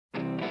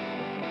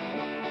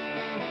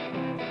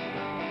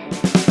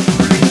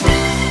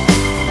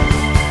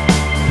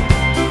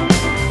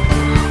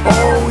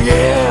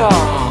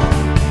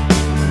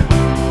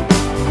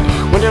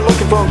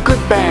for a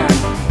good band,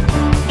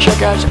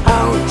 check us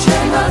out.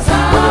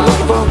 When you're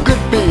looking for a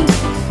good beat,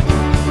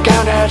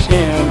 count us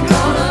in.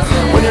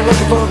 When you're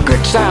looking for a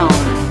good sound,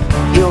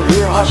 you'll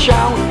hear us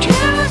shout.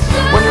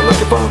 When you're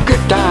looking for a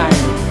good time,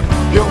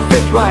 you'll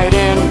fit right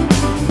in.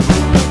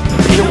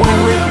 If you're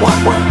wondering what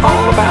we're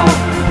all about,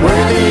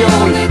 we're the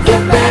only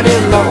dip band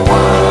in the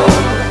world.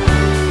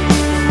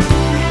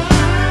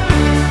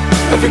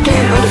 If you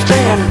can't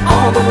understand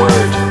all the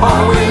words,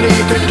 all we need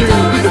to do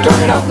is turn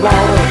it up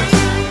louder.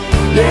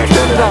 Yeah,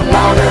 turn it up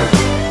louder.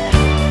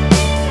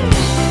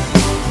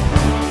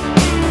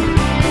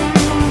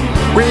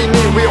 We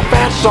need a real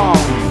fast song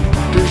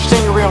to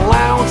sing real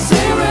loud,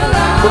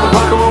 with a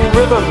rock and roll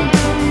rhythm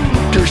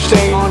to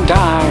stay on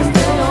time.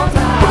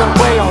 We're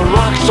gonna play a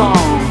rock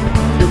song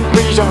to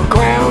please our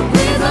crowd.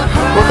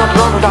 We're gonna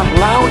turn it up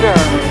louder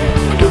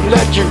to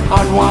let you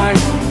unwind.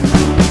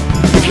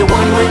 If you're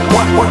wondering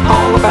what we're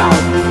all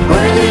about,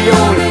 we're the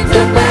only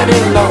dip band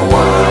in the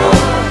world.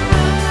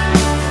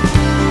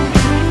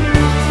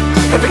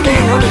 If you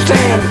can't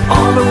understand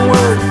all the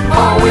words,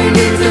 all we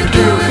need to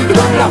do is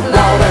turn it up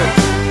louder.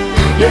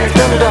 Yeah,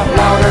 turn it up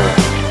louder.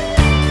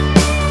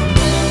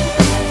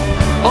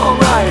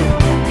 Alright.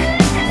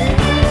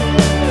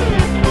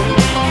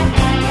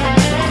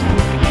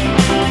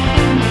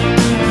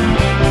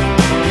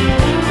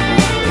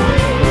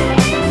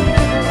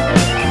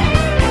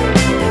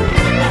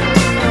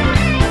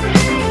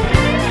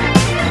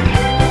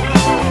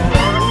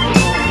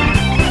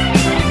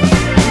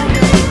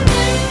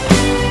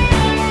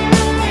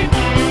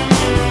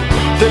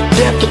 The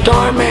deaf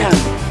guitar man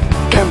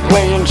can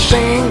play and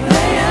sing,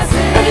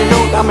 and you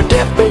know I'm a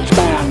deaf bass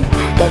man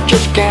that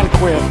just can't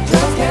quit.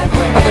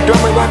 And the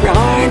drummer right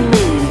behind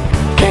me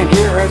can't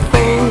hear a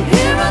thing.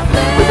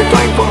 We've been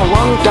playing for a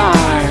long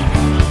time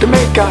to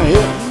make a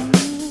hit.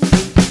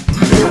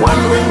 If you're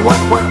wondering what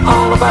we're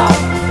all about,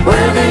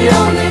 we're the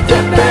only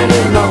deaf band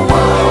in the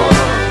world.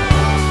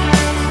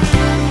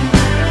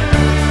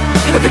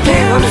 If you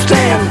can't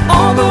understand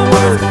all the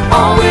words,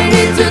 all we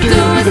need to do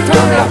is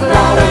turn it up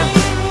louder.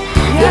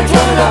 Yeah,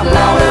 turn it up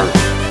louder.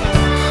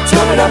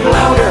 Turn it up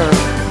louder.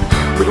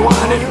 We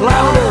want it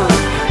louder.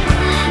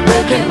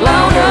 Make it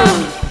louder.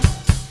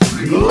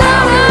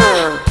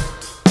 Louder.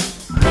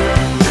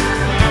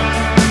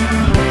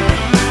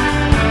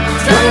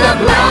 Turn it up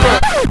louder.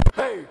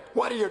 Hey,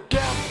 what are you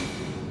deaf?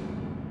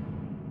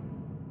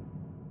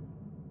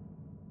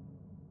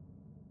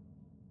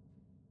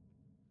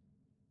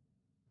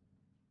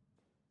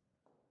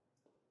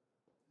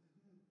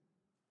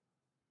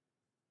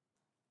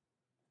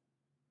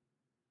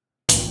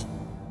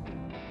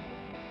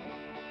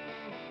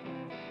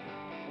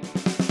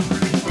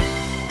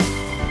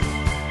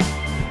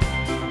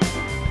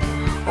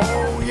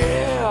 Oh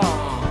yeah!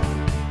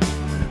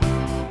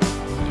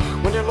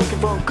 When you're looking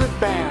for a good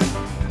band,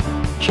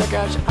 check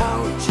us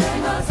out.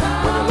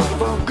 When you're looking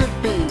for a good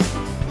beat,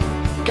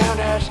 count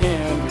us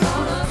in.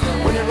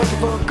 When you're looking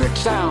for a good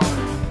sound,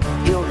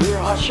 you'll hear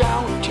us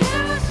shout.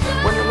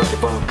 When you're looking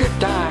for a good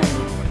time,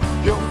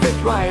 you'll fit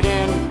right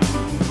in.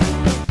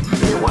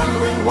 If you're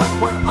wondering what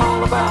we're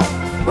all about,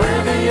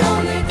 we're the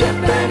only dip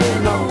band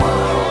in the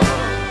world.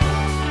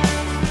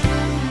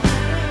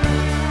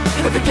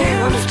 If you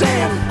can't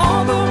understand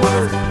all the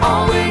words,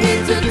 all we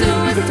need to do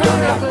is turn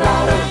it up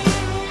louder.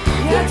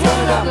 Yeah, turn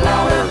it up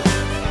louder.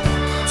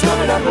 Turn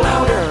it up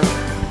louder.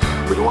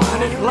 We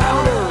want it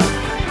louder.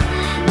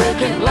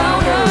 Make it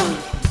louder.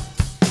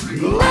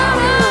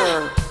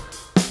 Louder.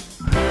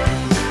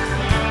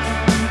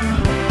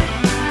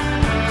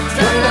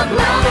 Turn it up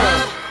louder.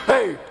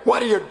 Hey,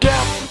 what are you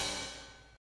deaf?